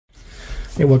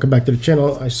Hey, welcome back to the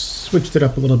channel. I switched it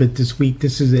up a little bit this week.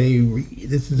 This is a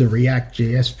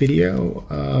React.js video.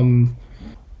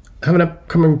 I have an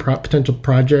upcoming potential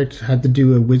project. Had to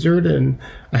do a wizard, and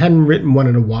I hadn't written one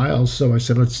in a while, so I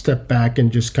said let's step back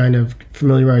and just kind of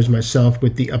familiarize myself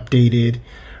with the updated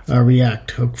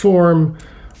React hook form,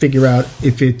 figure out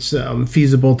if it's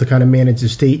feasible to kind of manage the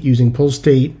state using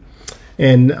Pullstate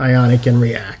and Ionic and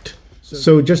React.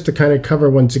 So just to kind of cover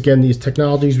once again these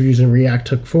technologies, we're using React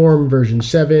Hook Form version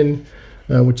 7,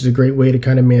 which is a great way to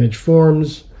kind of manage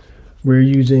forms. We're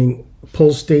using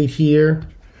Pullstate here,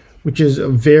 which is a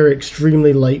very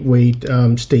extremely lightweight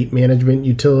state management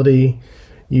utility.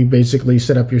 You basically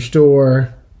set up your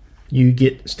store, you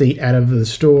get state out of the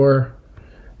store,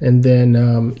 and then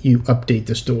you update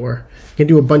the store. You can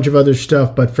do a bunch of other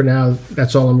stuff, but for now,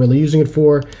 that's all I'm really using it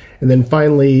for. And then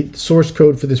finally, the source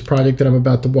code for this project that I'm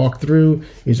about to walk through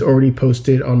is already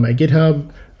posted on my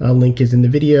GitHub. Link is in the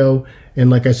video.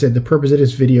 And like I said, the purpose of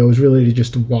this video is really to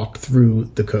just walk through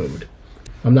the code.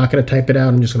 I'm not going to type it out.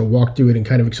 I'm just going to walk through it and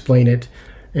kind of explain it.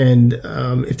 And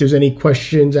if there's any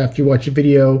questions after you watch the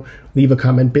video, leave a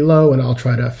comment below and I'll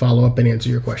try to follow up and answer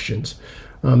your questions.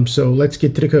 So let's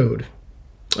get to the code.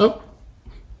 Oh,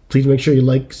 please make sure you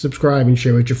like, subscribe, and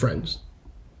share with your friends.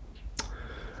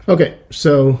 Okay,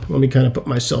 so let me kind of put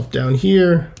myself down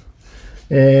here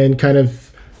and kind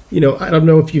of, I don't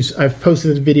know if I've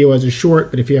posted this video as a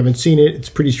short, but if you haven't seen it, it's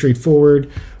pretty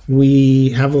straightforward.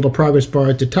 We have a little progress bar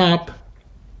at the top.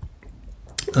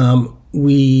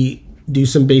 We do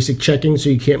some basic checking, so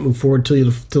you can't move forward till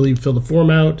you fill the form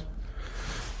out.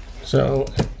 So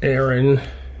Aaron,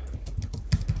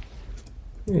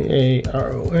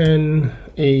 A-R-O-N,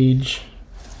 age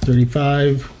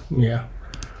 35, yeah.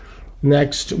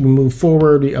 Next, we move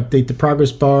forward, we update the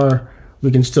progress bar. We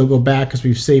can still go back because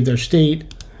we've saved our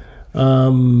state.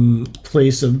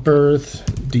 Place of birth,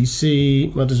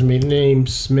 DC, mother's maiden name,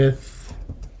 Smith,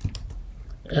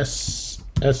 S-M-I-T-H,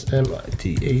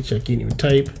 I can't even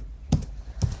type.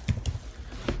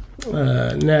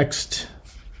 Next,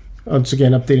 once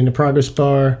again, updating the progress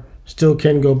bar. Still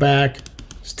can go back,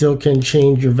 still can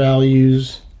change your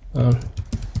values.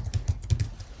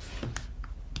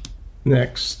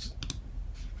 Next,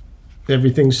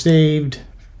 everything's saved.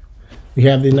 We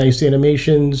have the nice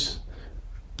animations.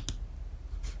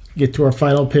 Get to our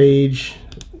final page,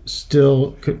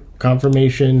 still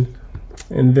confirmation,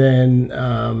 and then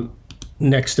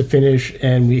next to finish,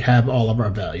 and we have all of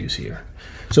our values here.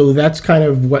 So that's kind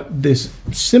of what this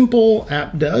simple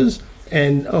app does.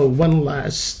 And one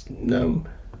last,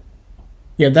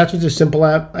 yeah, that's what this simple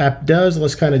app does.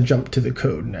 Let's kind of jump to the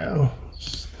code now.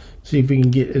 See if we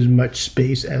can get as much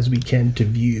space as we can to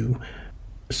view.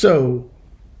 So,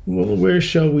 well, where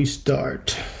shall we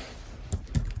start?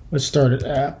 Let's start at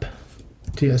app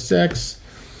TSX.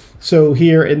 So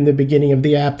here in the beginning of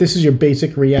the app, this is your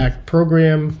basic React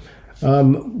program.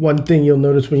 One thing you'll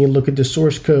notice when you look at the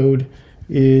source code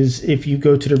is if you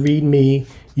go to the README,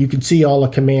 you can see all the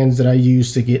commands that I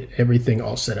use to get everything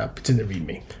all set up. It's in the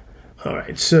README. All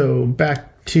right, so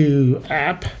back to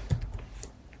app.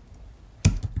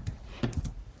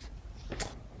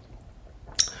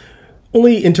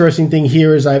 Only interesting thing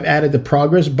here is I've added the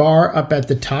progress bar up at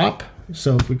the top.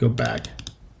 So if we go back,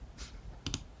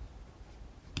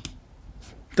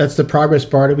 that's the progress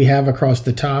bar that we have across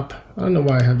the top. I don't know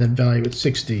why I have that value at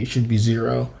 60. It should be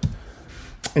 0.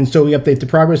 And so we update the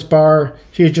progress bar.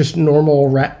 Here's just normal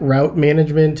route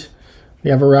management. We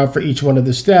have a route for each one of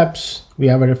the steps. We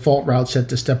have a default route set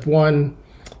to step 1.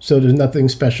 So there's nothing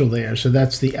special there. So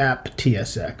that's the app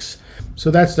TSX.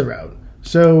 So that's the route.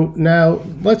 So now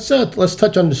let's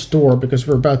touch on the store because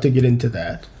we're about to get into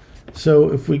that.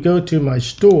 So if we go to my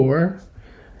store,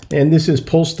 and this is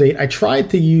Pullstate, I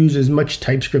tried to use as much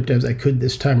TypeScript as I could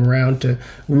this time around to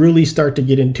really start to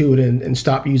get into it and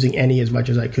stop using any as much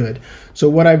as I could. So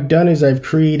what I've done is I've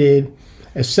created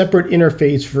a separate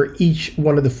interface for each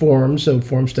one of the forms. So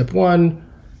form step 1,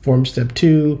 form step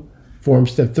 2, form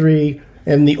step 3,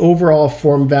 and the overall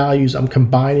form values, I'm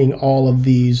combining all of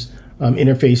these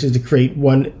interfaces to create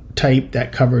one type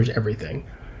that covers everything.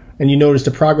 And you notice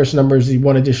the progress number is the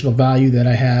one additional value that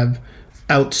I have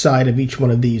outside of each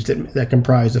one of these that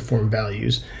comprise the form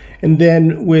values. And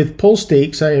then with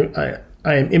Pullstate,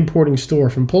 I am importing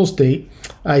store from Pullstate,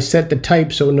 I set the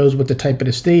type so it knows what the type of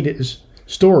the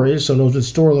store is, so it knows what the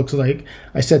store looks like.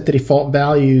 I set the default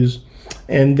values,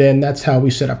 and then that's how we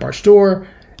set up our store.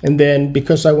 And then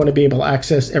because I want to be able to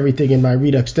access everything in my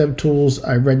Redux DevTools,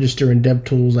 I register in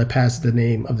DevTools, I pass the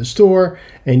name of the store,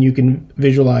 and you can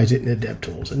visualize it in the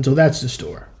DevTools. And so that's the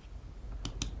store.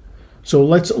 So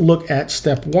let's look at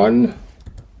step 1.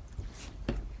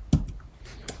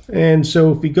 And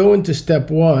so if we go into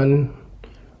step 1,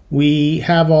 we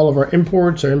have all of our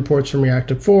imports from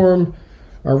reactive form,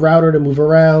 our router to move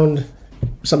around,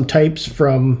 some types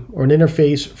from, or an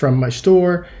interface from my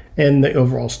store, and the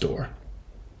overall store.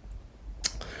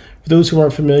 For those who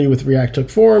aren't familiar with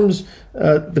reactive forms,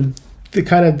 the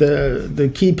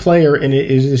key player in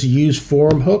it is this use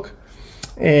form hook.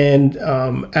 And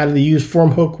out of the use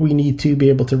form hook, we need to be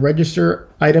able to register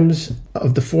items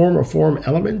of the form or form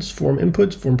elements, form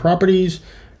inputs, form properties,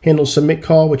 handle submit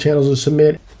call, which handles the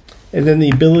submit, and then the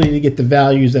ability to get the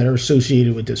values that are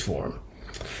associated with this form.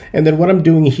 And then what I'm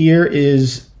doing here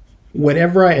is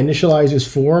whenever I initialize this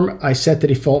form, I set the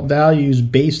default values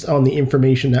based on the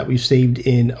information that we've saved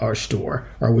in our store,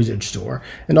 our wizard store.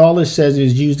 And all this says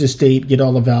is use the state, get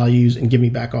all the values, and give me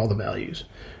back all the values.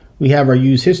 We have our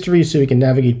use history so we can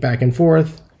navigate back and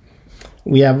forth.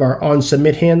 We have our on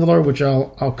submit handler, which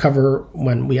I'll cover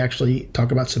when we actually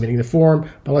talk about submitting the form,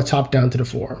 but let's hop down to the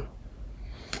form.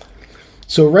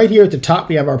 So right here at the top,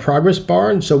 we have our progress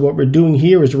bar. And so what we're doing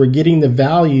here is we're getting the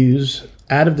values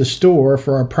out of the store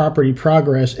for our property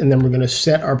progress, and then we're going to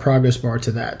set our progress bar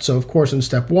to that. So of course, in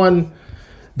step 1,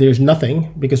 there's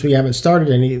nothing because we haven't started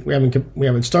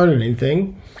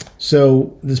anything.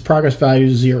 So this progress value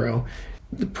is 0.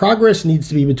 The progress needs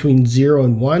to be between 0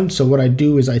 and 1. So what I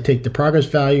do is I take the progress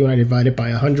value and I divide it by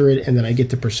 100, and then I get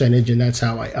the percentage, and that's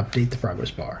how I update the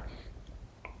progress bar.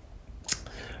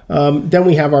 Then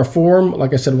we have our form.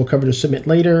 Like I said, we'll cover the submit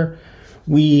later.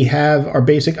 We have our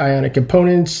basic Ionic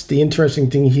components. The interesting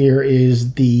thing here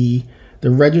is the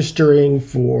registering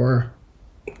for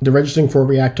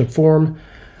reactive form.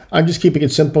 I'm just keeping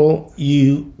it simple.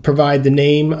 You provide the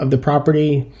name of the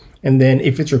property, and then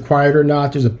if it's required or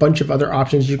not, there's a bunch of other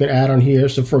options you can add on here.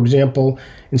 So for example,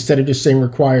 instead of just saying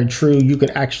required true, you can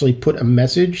actually put a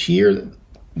message here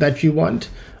that you want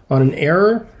on an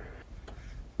error.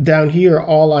 Down here,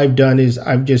 all I've done is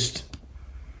I've just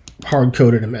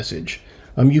hard-coded a message.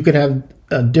 You could have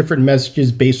different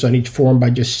messages based on each form by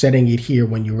just setting it here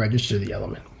when you register the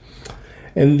element.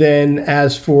 And then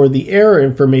as for the error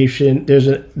information, there's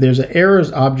an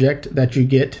errors object that you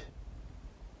get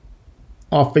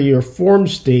off of your form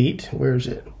state. Where is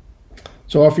it?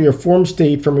 So off of your form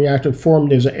state from reactive form,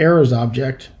 there's an errors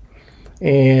object.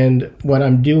 And what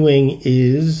I'm doing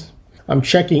is I'm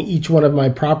checking each one of my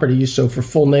properties. So for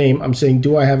full name, I'm saying,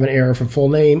 do I have an error for full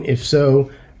name? If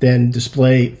so, then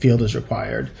display field is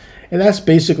required. And that's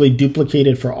basically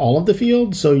duplicated for all of the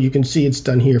fields. So you can see it's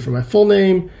done here for my full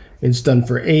name. It's done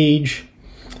for age.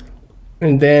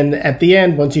 And then at the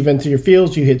end, once you've entered your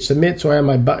fields, you hit submit. So I have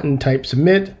my button type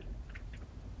submit.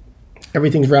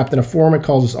 Everything's wrapped in a form. It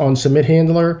calls this on submit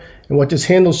handler. And what this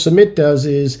handle submit does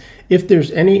is if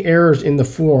there's any errors in the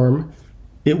form,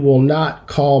 it will not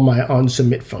call my on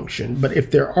submit function. But if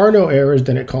there are no errors,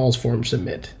 then it calls form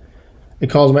submit. It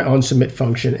calls my on submit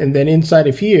function. And then inside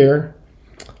of here,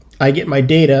 I get my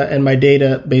data, and my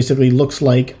data basically looks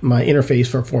like my interface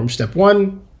for form step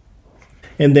 1.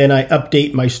 And then I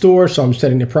update my store. So I'm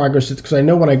setting the progress because I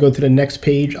know when I go to the next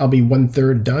page, I'll be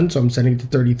 1/3 done. So I'm setting it to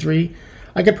 33.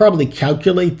 I could probably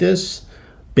calculate this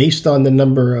based on the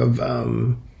number of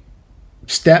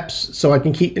steps. So I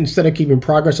can keep, instead of keeping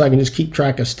progress, I can just keep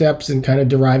track of steps and kind of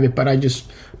derive it. But I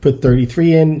just put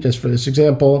 33 in just for this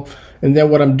example. And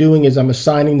then what I'm doing is I'm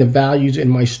assigning the values in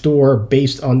my store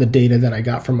based on the data that I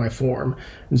got from my form.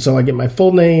 And so I get my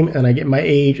full name and I get my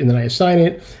age and then I assign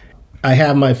it. I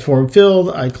have my form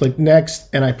filled. I click next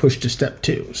and I push to step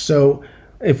 2. So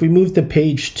if we move to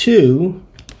page 2,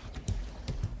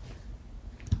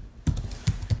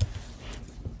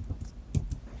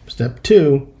 step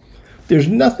 2, there's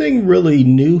nothing really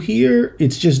new here.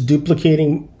 It's just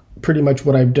duplicating pretty much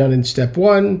what I've done in step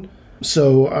 1.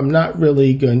 So I'm not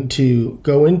really going to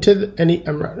go into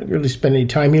I'm not going to really spend any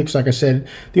time here because like I said,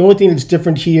 the only thing that's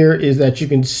different here is that you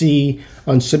can see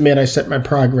on submit, I set my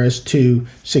progress to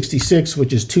 66,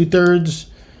 which is 2/3.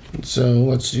 So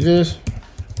let's do this.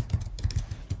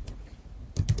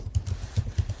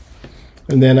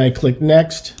 And then I click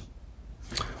next.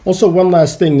 Also, one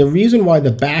last thing, the reason why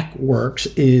the back works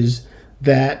is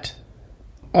that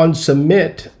on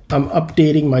submit, I'm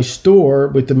updating my store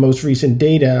with the most recent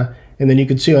data. And then you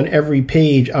can see on every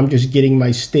page, I'm just getting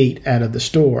my state out of the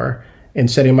store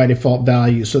and setting my default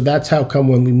value. So that's how come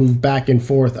when we move back and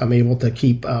forth, I'm able to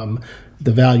keep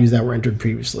the values that were entered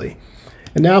previously.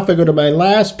 And now if I go to my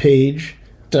last page,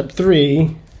 step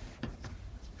 3,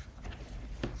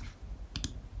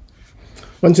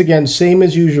 once again, same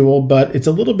as usual, but it's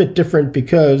a little bit different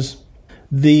because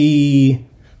the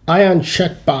Ion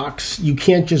checkbox, you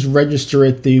can't just register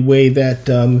it the way that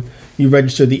you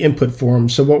register the input form.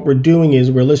 So what we're doing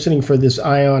is we're listening for this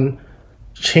ion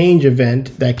change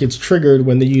event that gets triggered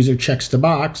when the user checks the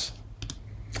box.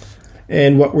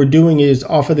 And what we're doing is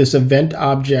off of this event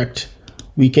object,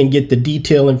 we can get the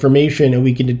detail information and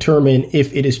we can determine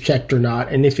if it is checked or not.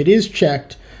 And if it is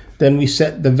checked, then we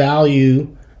set the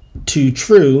value to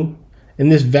true.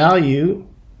 And this value,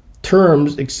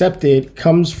 terms accepted,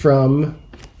 comes from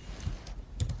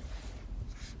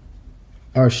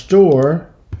our store.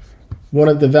 One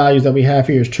of the values that we have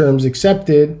here is terms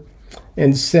accepted.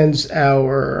 And since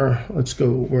our,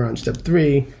 we're on step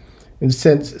 3. And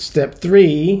since step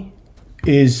 3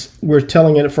 is we're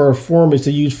telling it for our form is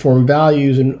to use form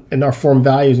values, and our form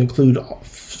values include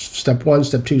step 1,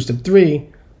 step 2, step 3.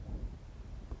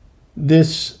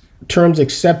 This terms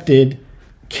accepted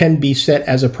can be set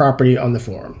as a property on the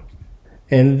form.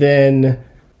 And then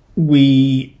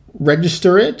we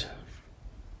register it.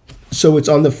 So it's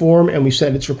on the form and we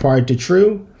set it's required to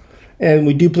true. And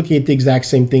we duplicate the exact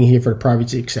same thing here for the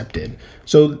privacy accepted.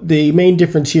 So the main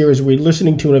difference here is we're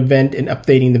listening to an event and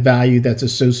updating the value that's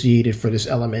associated for this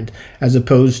element, as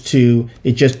opposed to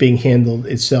it just being handled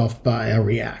itself by a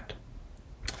React.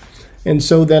 And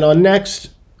so then on next,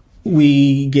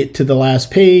 we get to the last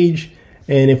page.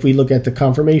 And if we look at the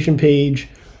confirmation page,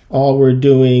 all we're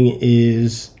doing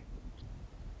is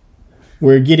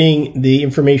we're getting the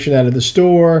information out of the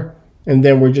store, and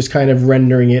then we're just kind of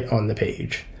rendering it on the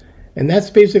page. And that's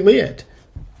basically it.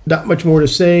 Not much more to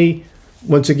say.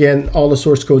 Once again, all the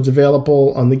source code's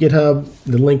available on the GitHub.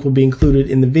 The link will be included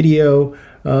in the video.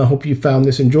 Hope you found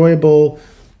this enjoyable.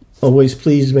 Always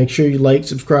please make sure you like,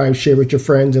 subscribe, share with your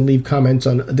friends, and leave comments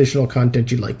on additional content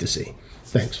you'd like to see.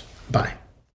 Thanks. Bye.